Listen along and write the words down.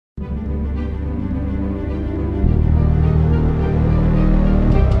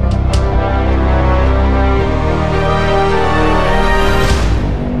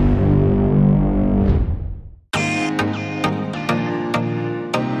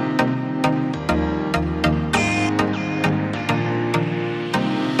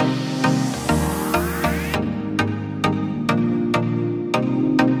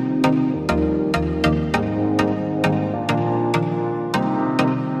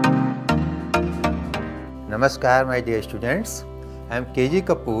Namaskar my dear students, I am KG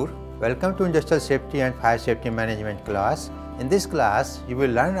Kapoor. Welcome to Industrial Safety and Fire Safety Management class. In this class, you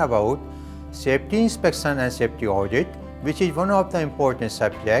will learn about safety inspection and safety audit, which is one of the important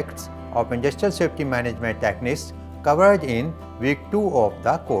subjects of industrial safety management techniques covered in week 2 of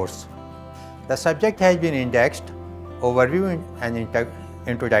the course. The subject has been indexed, overview and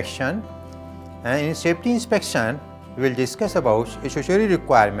introduction, and in safety inspection, we will discuss about statutory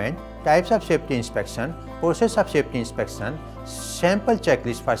requirement, types of safety inspection, process of safety inspection, sample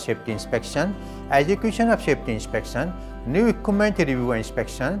checklist for safety inspection, execution of safety inspection, new equipment review and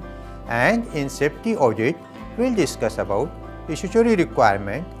inspection, and in safety audit, we will discuss about statutory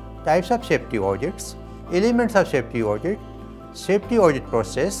requirement, types of safety audits, elements of safety audit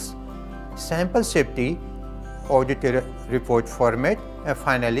process, sample safety audit report format, and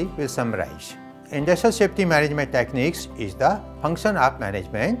finally we will summarize. Industrial safety management techniques is the function of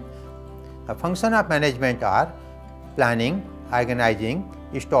management. The function of management are planning, organizing,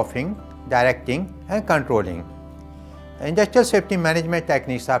 staffing, directing, and controlling. The industrial safety management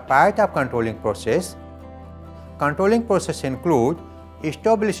techniques are part of controlling process. Controlling process include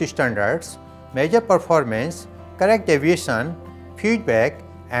established standards, measure performance, correct deviation, feedback,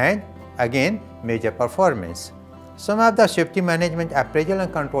 and again measure performance. Some of the safety management appraisal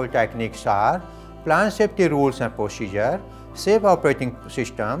and control techniques are plant safety rules and procedure, safe operating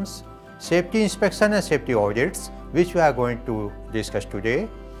systems, safety inspection and safety audits, which we are going to discuss today,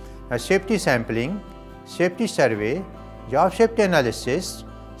 safety sampling, safety survey, job safety analysis,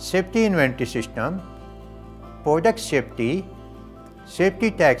 safety inventory system, product safety,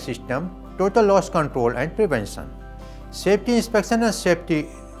 safety tag system, total loss control and prevention. Safety inspection and safety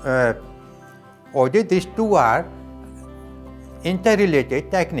audit, these two are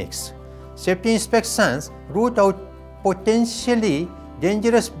interrelated techniques. Safety inspections root out potentially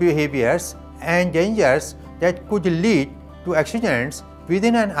dangerous behaviors and dangers that could lead to accidents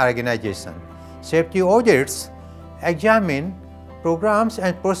within an organization. Safety audits examine programs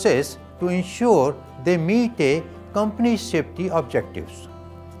and processes to ensure they meet a company's safety objectives.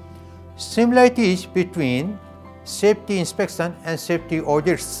 Similarities between safety inspection and safety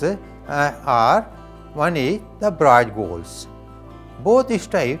audits are: one is the broad goals. Both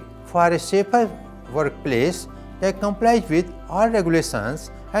strive for a safer workplace that complies with all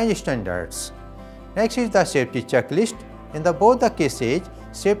regulations and standards. Next is the safety checklist. In both the cases,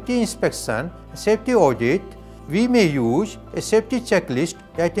 safety inspection and safety audit, we may use a safety checklist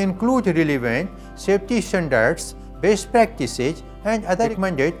that includes relevant safety standards, best practices, and other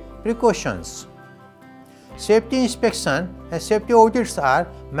recommended precautions. Safety inspection and safety audits are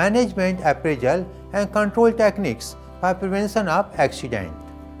management, appraisal, and control techniques for prevention of accident.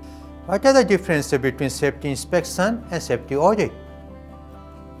 What are the differences between safety inspection and safety audit?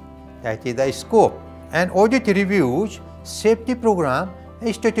 That is the scope. An audit reviews safety program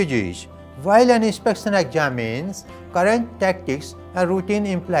and strategies, while an inspection examines current tactics and routine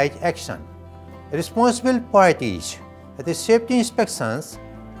implied action. Responsible parties, that is, safety inspections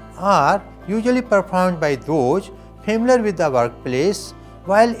are usually performed by those familiar with the workplace,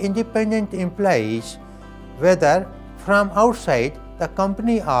 while independent employees, whether from outside the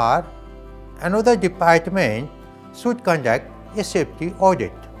company or another department, should conduct a safety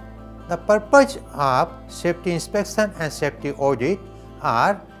audit. The purpose of safety inspection and safety audit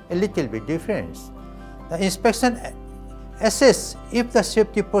are a little bit different. The inspection assesses if the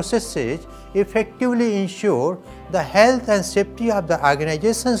safety processes effectively ensure the health and safety of the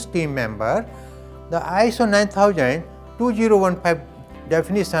organization's team member. The ISO 9000-2015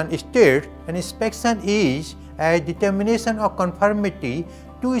 definition states an inspection is a determination of conformity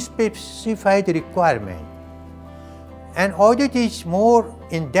to specified requirement. An audit is more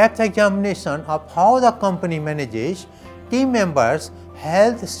in-depth examination of how the company manages team members'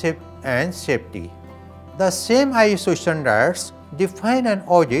 health and safety. The same ISO standards define an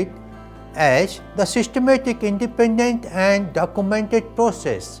audit as the systematic, independent, and documented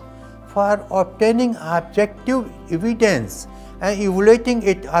process for obtaining objective evidence and evaluating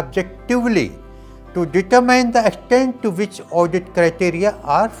it objectively to determine the extent to which audit criteria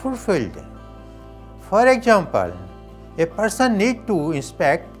are fulfilled. For example, a person needs to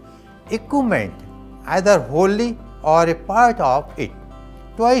inspect equipment, either wholly or a part of it,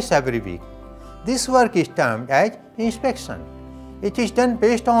 twice every week. This work is termed as inspection. It is done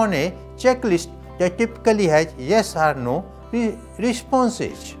based on a checklist that typically has yes or no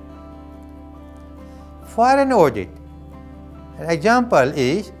responses. For an audit, an example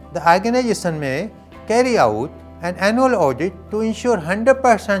is the organization may carry out an annual audit to ensure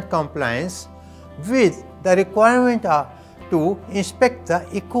 100% compliance with the requirement to inspect the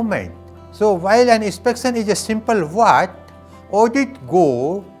equipment. So, while an inspection is a simple what, audit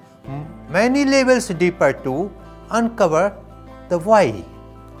go many levels deeper to uncover the why.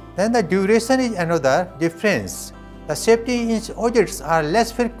 Then the duration is another difference. The safety audits are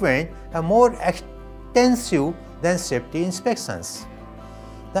less frequent and more extensive than safety inspections.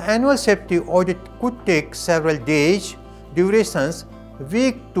 The annual safety audit could take several days, durations,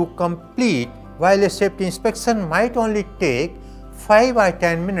 weeks to complete, while a safety inspection might only take 5 or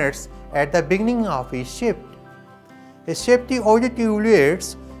 10 minutes at the beginning of each shift. A safety audit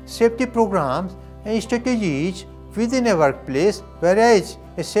evaluates safety programs and strategies within a workplace, whereas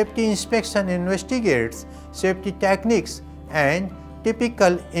a safety inspection investigates safety techniques and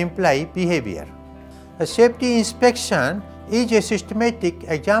typical employee behavior. A safety inspection is a systematic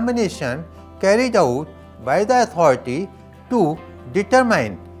examination carried out by the authority to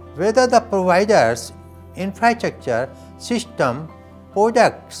determine whether the provider's infrastructure, system,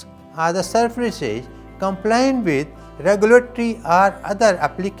 products, or the services comply with regulatory or other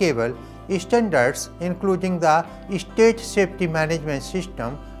applicable standards, including the state safety management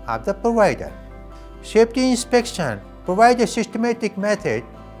system of the provider. Safety inspection provides a systematic method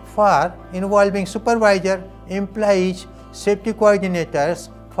for involving supervisor, employees, safety coordinators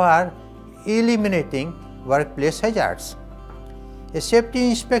for eliminating workplace hazards. A safety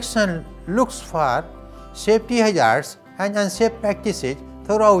inspection looks for safety hazards and unsafe practices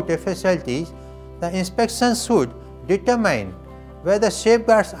throughout a facility. The inspection should determine whether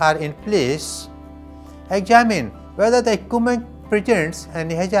safeguards are in place, examine whether the equipment presents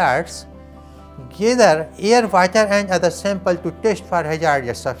any hazards, gather air, water and other samples to test for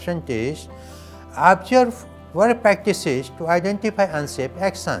hazardous substances, observe work practices to identify unsafe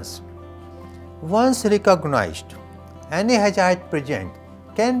actions. Once recognized, any hazard present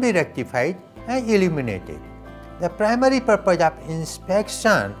can be rectified and eliminated. The primary purpose of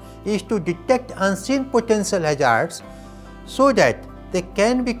inspection is to detect unseen potential hazards so that they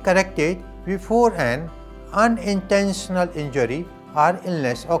can be corrected before an unintentional injury or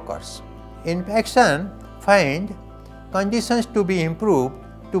illness occurs. Inspection finds conditions to be improved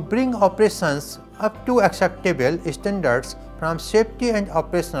to bring operations up to acceptable standards from safety and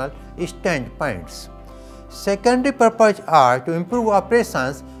operational standpoints. Secondary purposes are to improve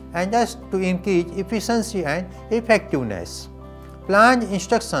operations and thus to increase efficiency and effectiveness. Planned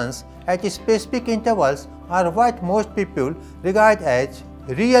instructions at specific intervals are what most people regard as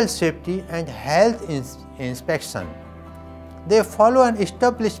real safety and health inspection. They follow an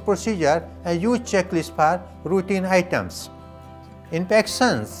established procedure and use checklists for routine items.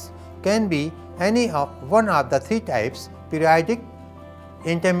 Inspections can be any of one of the three types: periodic,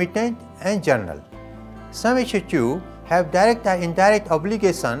 intermittent, and general. Some institutes have direct or indirect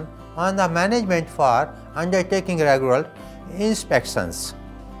obligation on the management for undertaking regular inspections.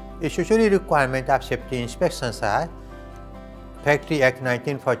 Statutory requirements of safety inspections are Factory Act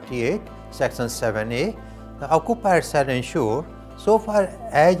 1948, Section 7A. The occupier shall ensure, so far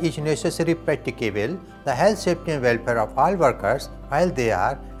as is necessary practicable, the health, safety and welfare of all workers while they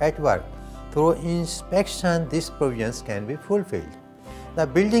are at work. Through inspection, these provisions can be fulfilled. The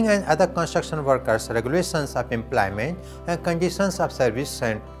Building and Other Construction Workers Regulations of Employment and Conditions of Service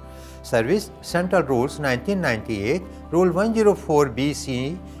Central Rules 1998, Rule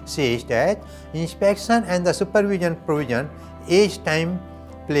 104BC says that inspection and the supervision provision age time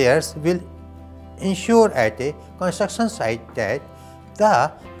players will ensure at a construction site that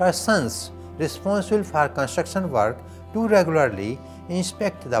the persons responsible for construction work do regularly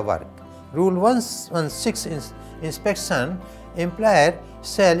inspect the work. Rule 116 inspection employer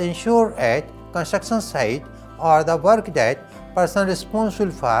shall ensure at construction site or the work that person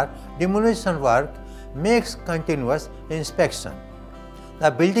responsible for demolition work makes continuous inspection. The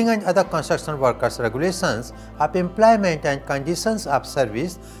Building and Other Construction Workers Regulations of Employment and Conditions of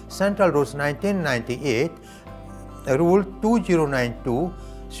Service Central Rules 1998, Rule 2092,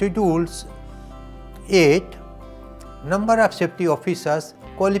 Schedules 8, Number of Safety Officers,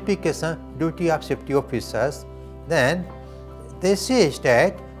 Qualification, Duty of Safety Officers. Then they say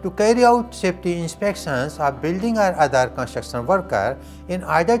that to carry out safety inspections of building or other construction worker in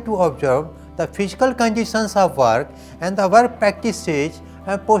order to observe the physical conditions of work and the work practices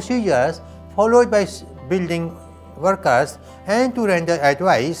and procedures followed by building workers, and to render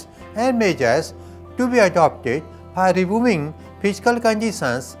advice and measures to be adopted for removing physical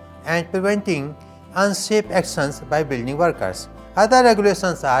conditions and preventing unsafe actions by building workers. Other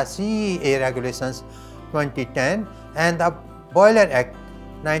regulations are CEA Regulations 2010 and the Boiler Act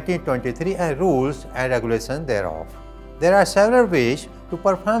 1923 and rules and regulations thereof. There are several ways to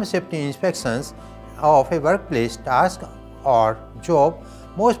perform safety inspections of a workplace task or job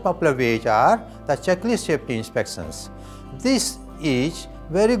most popular ways are the checklist safety inspections. This is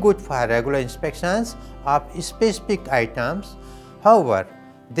very good for regular inspections of specific items. However,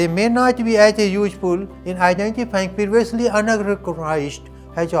 they may not be as useful in identifying previously unrecognized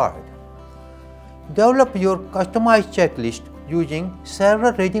hazards. Develop your customized checklist using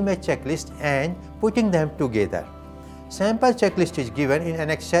several ready-made checklists and putting them together. Sample checklist is given in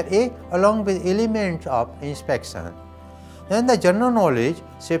Annexure A along with elements of inspection. Then the general knowledge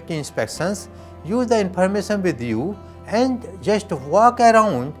safety inspections, use the information with you and just walk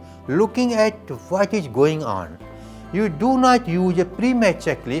around looking at what is going on. You do not use a pre-made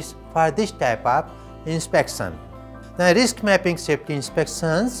checklist for this type of inspection. The risk mapping safety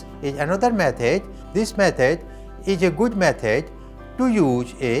inspections is another method. This method is a good method to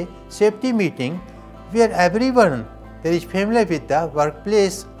use a safety meeting where everyone there is familiar with the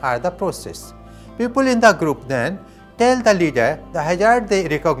workplace or the process. People in the group then tell the leader the hazard they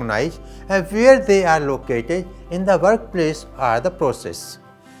recognize and where they are located in the workplace or the process.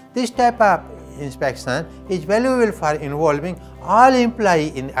 This type of inspection is valuable for involving all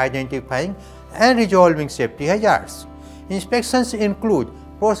employees in identifying and resolving safety hazards. Inspections include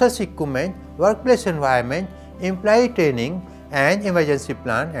process equipment, workplace environment, employee training and emergency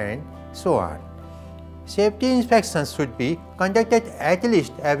plan and so on. Safety inspections should be conducted at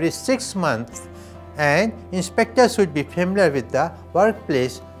least every 6 months and inspectors should be familiar with the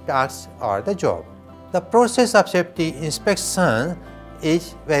workplace tasks or the job. The process of safety inspection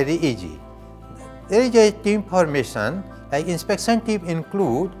is very easy. There is a team formation, like inspection team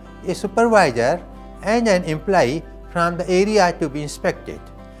include a supervisor and an employee from the area to be inspected.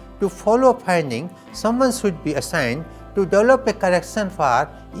 To follow finding, someone should be assigned to develop a correction for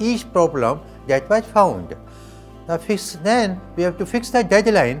each problem that was found. Then we have to fix the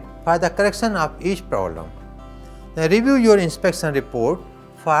deadline for the correction of each problem. Now review your inspection report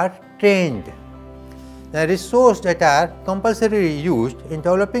for trained. The resources that are compulsorily used in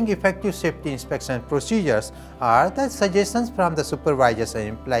developing effective safety inspection procedures are the suggestions from the supervisors and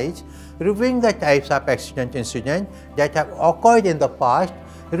employees, reviewing the types of accident incidents that have occurred in the past,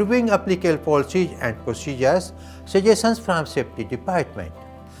 reviewing applicable policies and procedures, suggestions from safety department.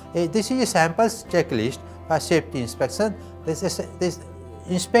 This is a sample checklist for safety inspection. This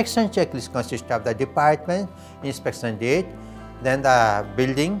inspection checklist consists of the department, inspection date, then the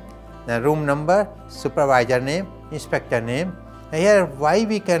building, the room number, supervisor name, inspector name. Here why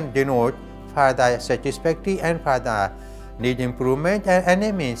we can denote for the satisfactory and for the need improvement, and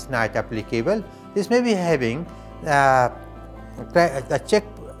NA means not applicable. This may be having the check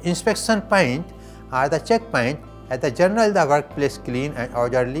inspection point or the checkpoint at the general the workplace clean and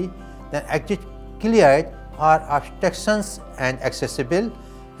orderly, then exit cleared or obstructions and accessible,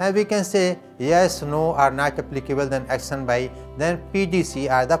 and we can say yes, no or not applicable, then action by, then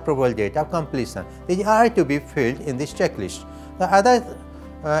PDC or the probable date of completion. These are to be filled in this checklist. The other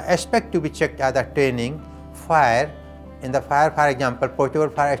aspect to be checked are the training, fire. In the fire, for example, portable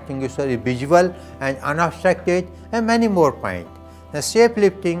fire extinguisher is visual and unobstructed, and many more points. The safe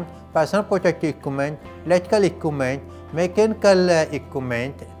lifting, personal protective equipment, electrical equipment, mechanical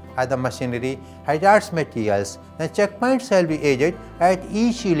equipment, other machinery, hazardous materials. The checkpoints shall be added at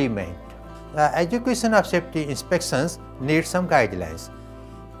each element. The execution of safety inspections needs some guidelines.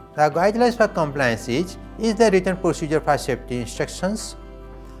 The guidelines for compliance is the written procedure for safety instructions,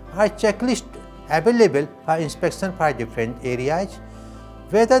 or checklist available for inspection for different areas,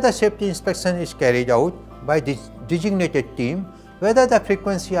 whether the safety inspection is carried out by the designated team, whether the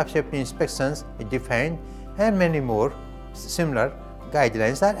frequency of safety inspections is defined, and many more similar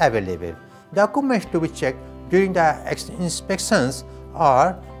guidelines are available. Documents to be checked during the inspections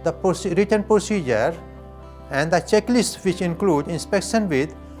are the written procedure and the checklist, which include inspection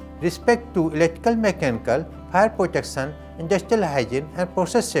with respect to electrical, mechanical, fire protection, industrial hygiene and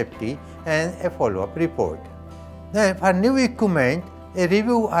process safety, and a follow-up report. Then for new equipment, a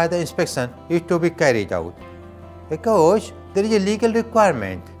review or the inspection is to be carried out, because there is a legal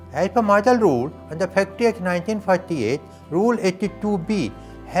requirement. As per Model Rule under Factory Act 1948, Rule 82B,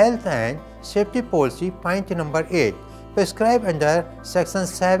 Health and Safety Policy, point number 8, prescribed under Section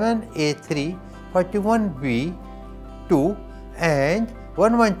 7A3, 41B, 2 and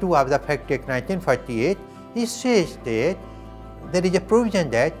 112 of the Factory Act 1948, it says that there is a provision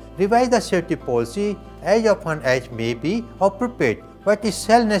that revise the safety policy as often as may be appropriate, but it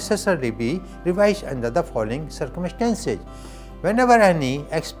shall necessarily be revised under the following circumstances. Whenever any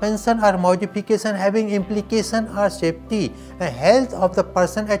expansion or modification having implication or safety and health of the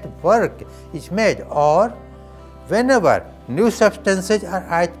person at work is made, or whenever new substances or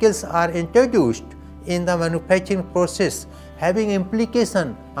articles are introduced in the manufacturing process having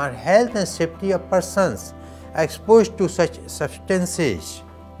implication on health and safety of persons exposed to such substances,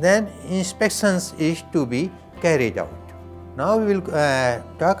 then inspections is to be carried out. Now we will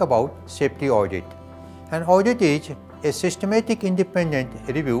talk about safety audit. An audit is a systematic independent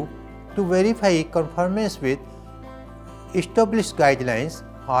review to verify conformance with established guidelines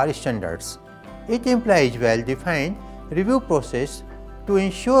or standards. It implies well-defined review process to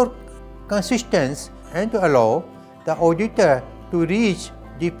ensure consistency and to allow the auditor to reach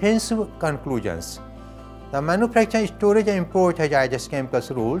defensive conclusions. The Manufacturing, Storage and Import Hazardous Chemicals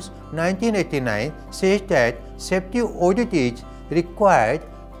Rules 1989 says that safety audit is required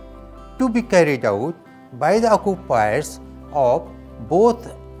to be carried out by the occupiers of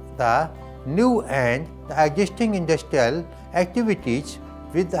both the new and the existing industrial activities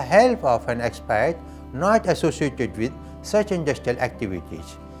with the help of an expert not associated with such industrial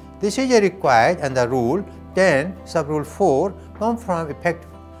activities. This is required under Rule 10, Sub-Rule 4, come from effect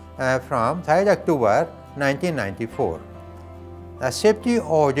from 3rd October 1994. The safety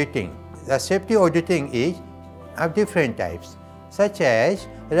auditing is of different types, such as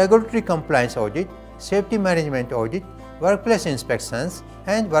regulatory compliance audit, safety management audit, workplace inspections,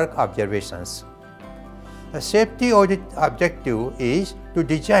 and work observations. The safety audit objective is to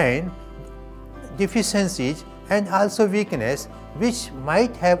design deficiencies and also weaknesses which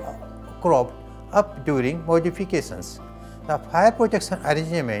might have cropped up during modifications, the fire protection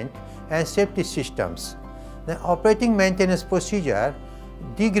arrangement and safety systems, the operating maintenance procedure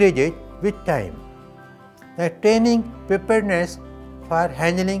degraded with time, the training preparedness for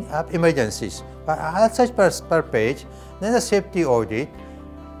handling of emergencies. For all such purpose, then the safety audit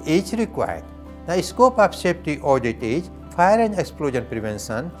is required. The scope of safety audit is fire and explosion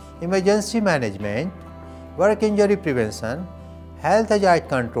prevention, emergency management, work injury prevention, health hazard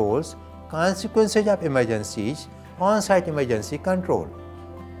controls, consequences of emergencies, on-site emergency control.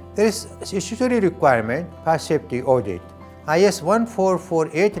 There is statutory requirement for safety audit. IS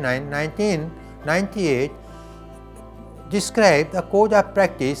 14489/1998 describes the code of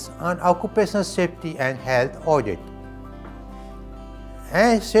practice on occupational safety and health audit.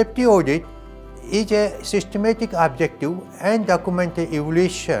 And safety audit is a systematic, objective and documented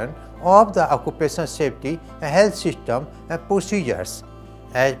evaluation of the occupational safety and health system and procedures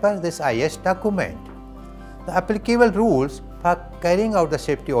as per this IS document. The applicable rules for carrying out the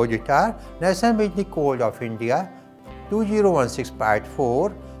safety audit are National Military Code of India 2016 Part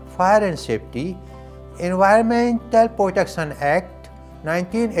 4, Fire and Safety, Environmental Protection Act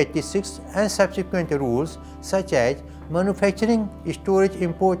 1986 and subsequent rules such as Manufacturing, Storage,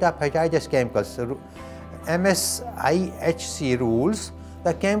 Import of Hazardous Chemicals MSIHC rules,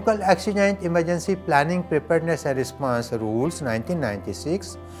 the Chemical Accident Emergency Planning, Preparedness and Response Rules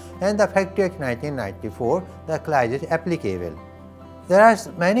 1996 and the Factory Act 1994, the clauses applicable. There are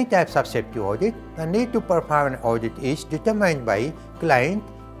many types of safety audit. The need to perform an audit is determined by client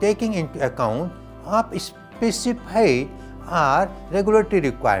taking into account of specified or regulatory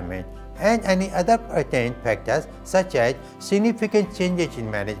requirement and any other pertinent factors such as significant changes in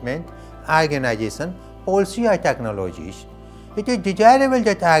management, organization, policy or technologies. It is desirable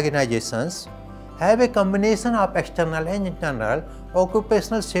that organizations have a combination of external and internal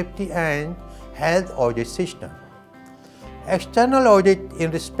occupational safety and health audit system. External audit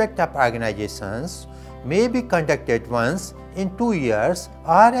in respect of organizations may be conducted once in 2 years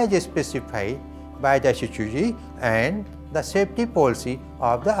or as specified by the statutory and the safety policy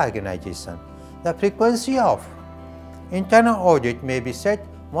of the organization. The frequency of internal audit may be set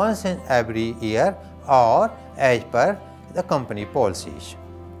once in every year or as per the company policies.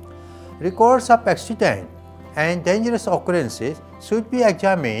 Records of accident and dangerous occurrences should be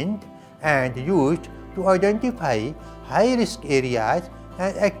examined and used to identify high-risk areas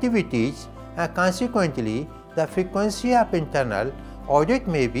and activities, and consequently the frequency of internal audit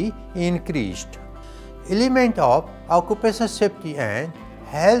may be increased. Elements of occupational safety and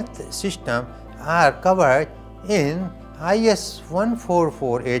health system are covered in IS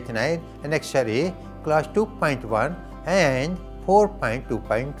 14489 Annex A, Clause 2.1 and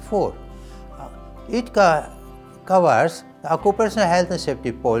 4.2.4. It covers the occupational health and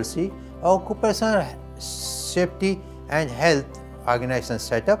safety policy, occupational safety and health organization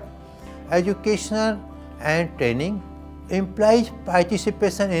setup, educational and training, employees'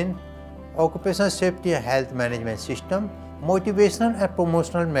 participation in occupational safety and health management system, motivational and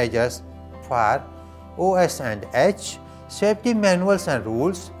promotional measures for OS and H, safety manuals and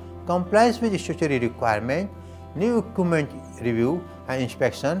rules, compliance with statutory requirement, new equipment review and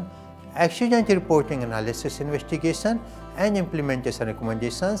inspection, accident reporting analysis investigation and implementation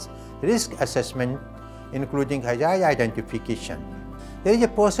recommendations, risk assessment including hazard identification. There is a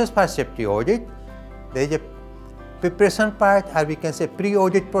process for safety audit. There is a preparation part, or we can say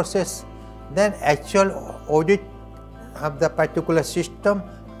pre-audit process, then actual audit of the particular system,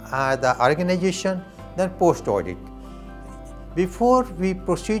 the organization, then post-audit. Before we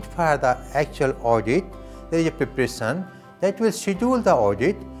proceed for the actual audit, there is a preparation that will schedule the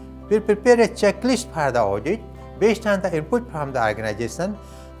audit. We'll prepare a checklist for the audit based on the input from the organization.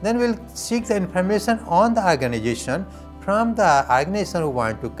 Then we'll seek the information on the organization from the organization who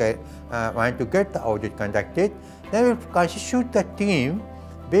want to get the audit conducted. Then we'll constitute the team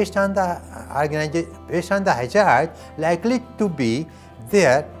based on the hazard likely to be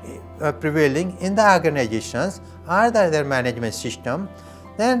there prevailing in the organizations or their management system.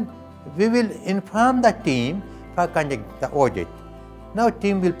 Then we will inform the team for conducting the audit. Now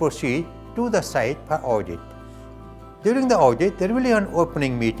team will proceed to the site for audit. During the audit, there will be an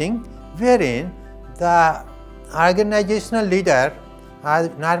opening meeting wherein the organizational leader,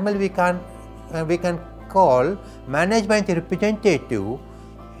 normally we can call management representative.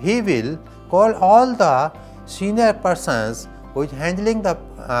 He will call all the senior persons who is handling the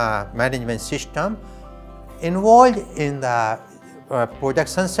management system involved in the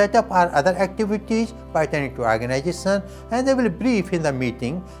production setup or other activities pertaining to organization, and they will brief in the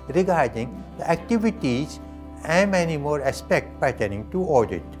meeting regarding the activities and many more aspects pertaining to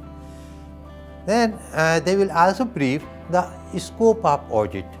audit. Then they will also brief the scope of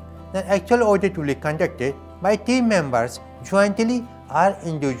audit. The actual audit will be conducted by team members jointly or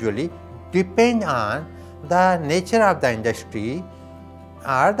individually, depend on the nature of the industry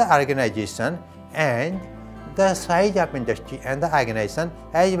or the organization and the size of industry and the organization,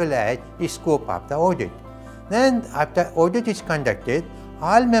 as well as the scope of the audit. Then after audit is conducted,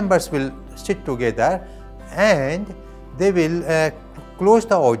 all members will sit together and they will close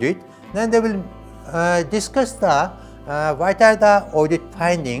the audit. Then they will discuss what are the audit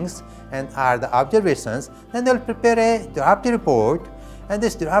findings and are the observations. Then they will prepare a draft report, and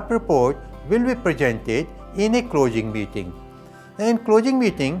this draft report will be presented in a closing meeting. In closing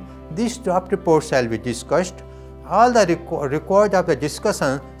meeting, this draft report shall be discussed. All the record of the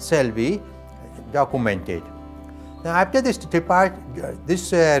discussion shall be documented. Now, after this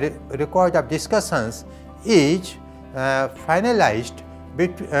record of discussions is finalized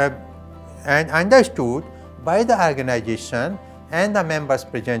and understood by the organization and the members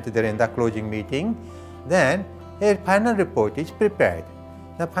present there in the closing meeting, then a final report is prepared.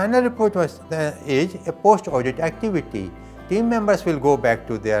 The final report is a post-audit activity. Team members will go back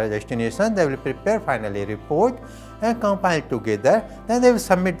to their destination. They will prepare finally a report and compile together. Then they will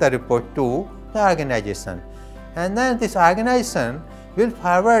submit the report to the organization. And then this organization will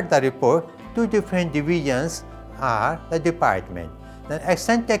forward the report to different divisions or the department. The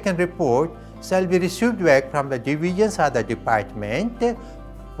action taken report shall be received back from the divisions or the department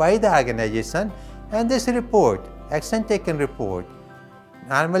by the organization, and this report, action taken report,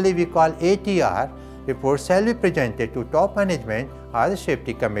 normally we call ATR report, shall be presented to top management or the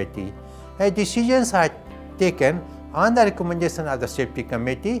safety committee. Decisions are taken on the recommendation of the safety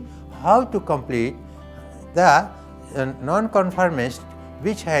committee how to complete the non-conformance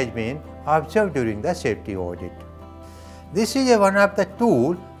which has been observed during the safety audit. This is one of the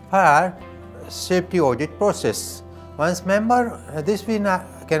tools for safety audit process. Once member, this we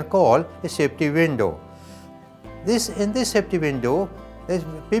can call a safety window. In this safety window, there is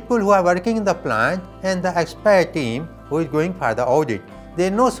people who are working in the plant and the expert team who is going for the audit. They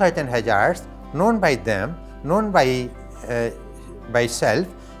know certain hazards known by them, known by self,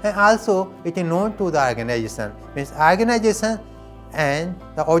 and also it is known to the organization. Means organization and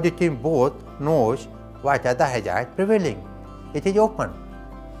the audit team both knows what are the hazards prevailing. It is open.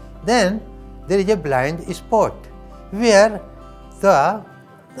 Then there is a blind spot where the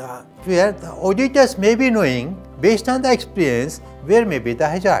auditors may be knowing based on the experience where may be the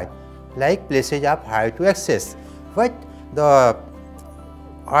hazard, like places of hard to access. But the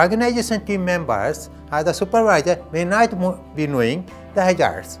organization team members or the supervisor may not be knowing the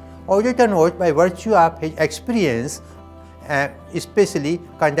hazards. Auditor knows by virtue of his experience, especially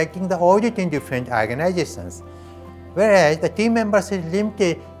conducting the audit in different organizations. Whereas the team members is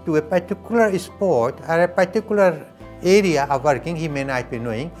limited to a particular spot or a particular area of working, he may not be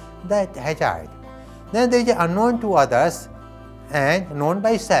knowing that hazard. Then there is unknown to others and known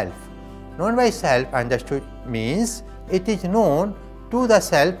by self. Known by self understood means it is known to the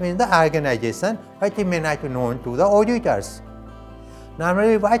self in the organization, but it may not be known to the auditors.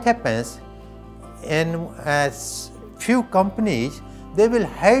 Normally what happens in few companies, they will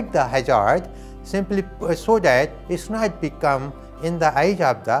hide the hazard simply so that it should not become in the eyes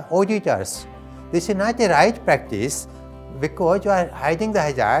of the auditors. This is not a right practice because you are hiding the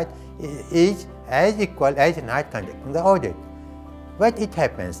hazard is as equal as not conducting the audit. But it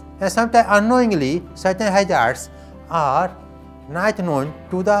happens, and sometimes unknowingly certain hazards are not known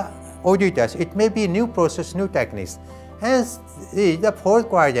to the auditors. It may be new process, new techniques. Hence, the fourth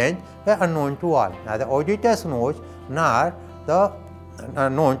quadrant were unknown to all. Now the auditors knows, nor the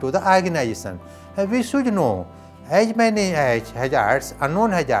known to the organization. And we should know as many as hazards,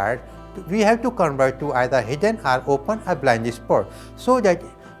 unknown hazards, we have to convert to either hidden or open or blind spot, so that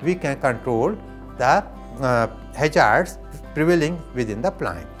we can control the hazards prevailing within the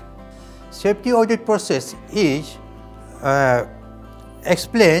plant. Safety audit process is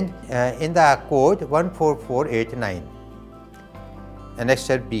explained in the code 14489.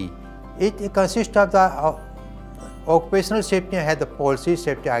 Annexure B. It consists of the occupational safety and health policy,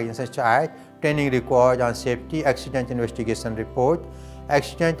 safety organization chart, training record on safety, accident investigation report,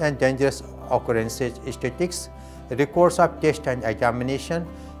 accident and dangerous occurrences statistics, records of test and examination,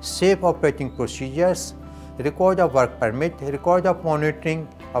 safe operating procedures, record of work permit, record of monitoring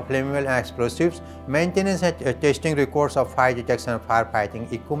of flammable and explosives, maintenance and testing records of fire detection and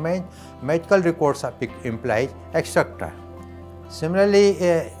firefighting equipment, medical records of employees, etc. Similarly,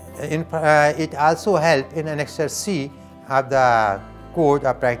 it also helps in Annexure C of the code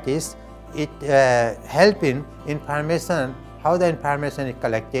of practice. It helps in information, how the information is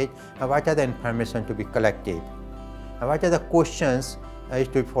collected, and what are the information to be collected, and what are the questions is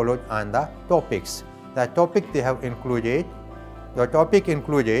to be followed on the topics. The topic they have included, the topic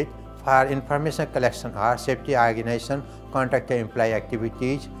included for information collection are safety organization, contractor employee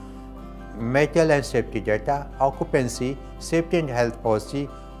activities, material and safety data, occupancy, safety and health policy,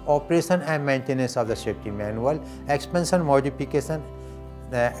 operation and maintenance of the safety manual, expansion modification,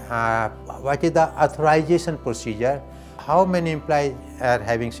 what is the authorization procedure, how many employees are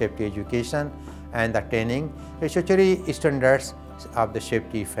having safety education and the training, statutory standards of the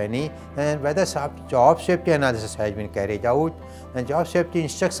safety if any, and whether job safety analysis has been carried out and job safety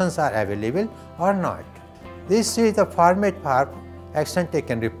instructions are available or not. This is the format for action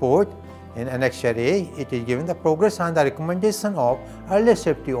taken report. In Annexure A, it is given the progress on the recommendation of early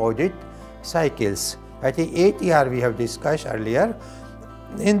safety audit cycles. That is 8 year we have discussed earlier.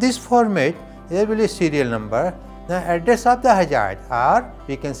 In this format, there will be a serial number, the address of the hazard, or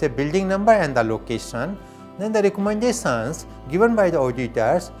we can say building number and the location, then the recommendations given by the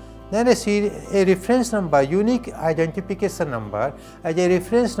auditors, then a reference number, unique identification number as a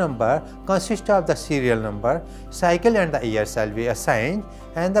reference number consists of the serial number, cycle and the year shall be assigned,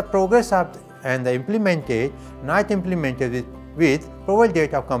 and the progress of and the implemented, not implemented with probable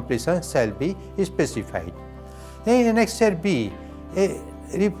date of completion shall be specified. Then in Annexure B, a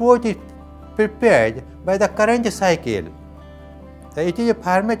report is prepared by the current cycle. It is a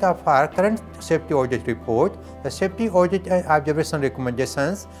format of our current safety audit report, the safety audit and observation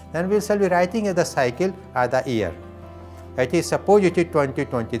recommendations, then we shall be writing the cycle or the year. That is, suppose it is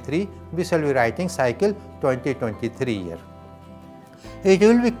 2023, we shall be writing cycle 2023 year. It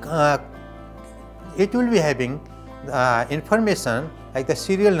will be having information like the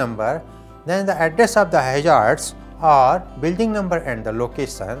serial number, then the address of the hazards or building number and the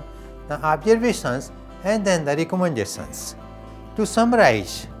location, the observations, and then the recommendations. To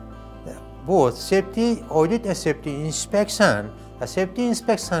summarize, both safety audit and safety inspection, the safety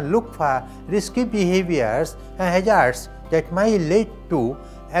inspection look for risky behaviors and hazards that might lead to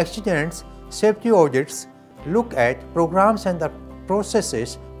accidents. Safety audits look at programs and the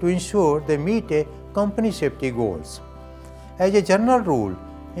processes to ensure they meet a company safety goals. As a general rule,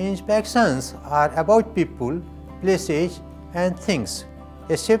 inspections are about people, places, and things.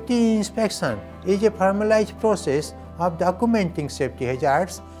 A safety inspection is a formalized process of documenting safety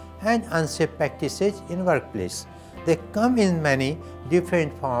hazards and unsafe practices in workplace. They come in many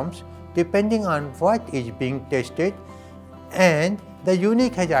different forms depending on what is being tested and the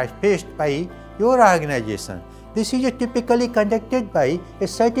unique hazards faced by your organization. This is typically conducted by a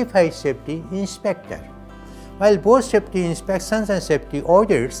certified safety inspector. While both safety inspections and safety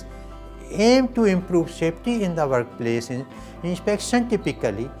audits aim to improve safety in the workplace, inspection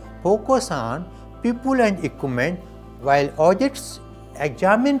typically focus on people and equipment, while audits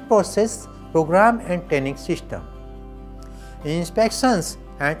examine process, program, and training system. Inspections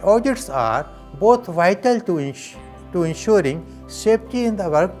and audits are both vital to ensuring safety in the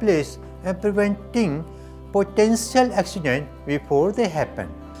workplace and preventing potential accidents before they happen.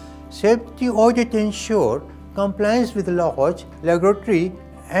 Safety audit ensure compliance with laws, regulatory,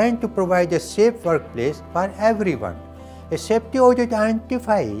 and to provide a safe workplace for everyone. A safety audit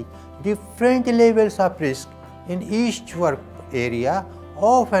identifies different levels of risk in each work area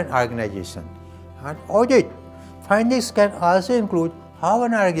of an organization And audit findings can also include how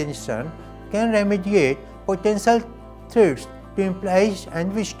an organization can remediate potential threats to employees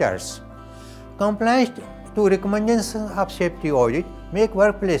and visitors. Compliance to recommendations of safety audit make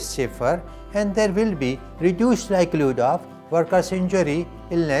workplace safer, and there will be reduced likelihood of workers' injury,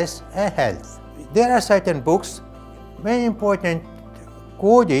 illness and health. There are certain books. Very important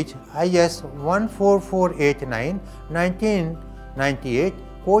code is IS 14489 1998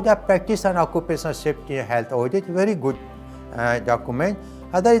 Code of Practice on Occupational Safety and Health Audit, very good document.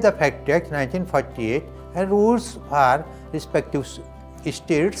 Other is the Fact Act 1948 and rules for respective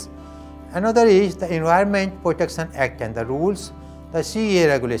states. Another is the Environment Protection Act and the rules, the CA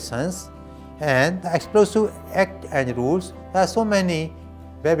regulations and the Explosive Act and rules. There are so many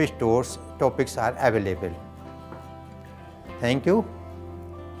web stores topics are available. Thank you.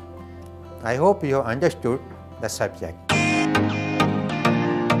 I hope you have understood the subject.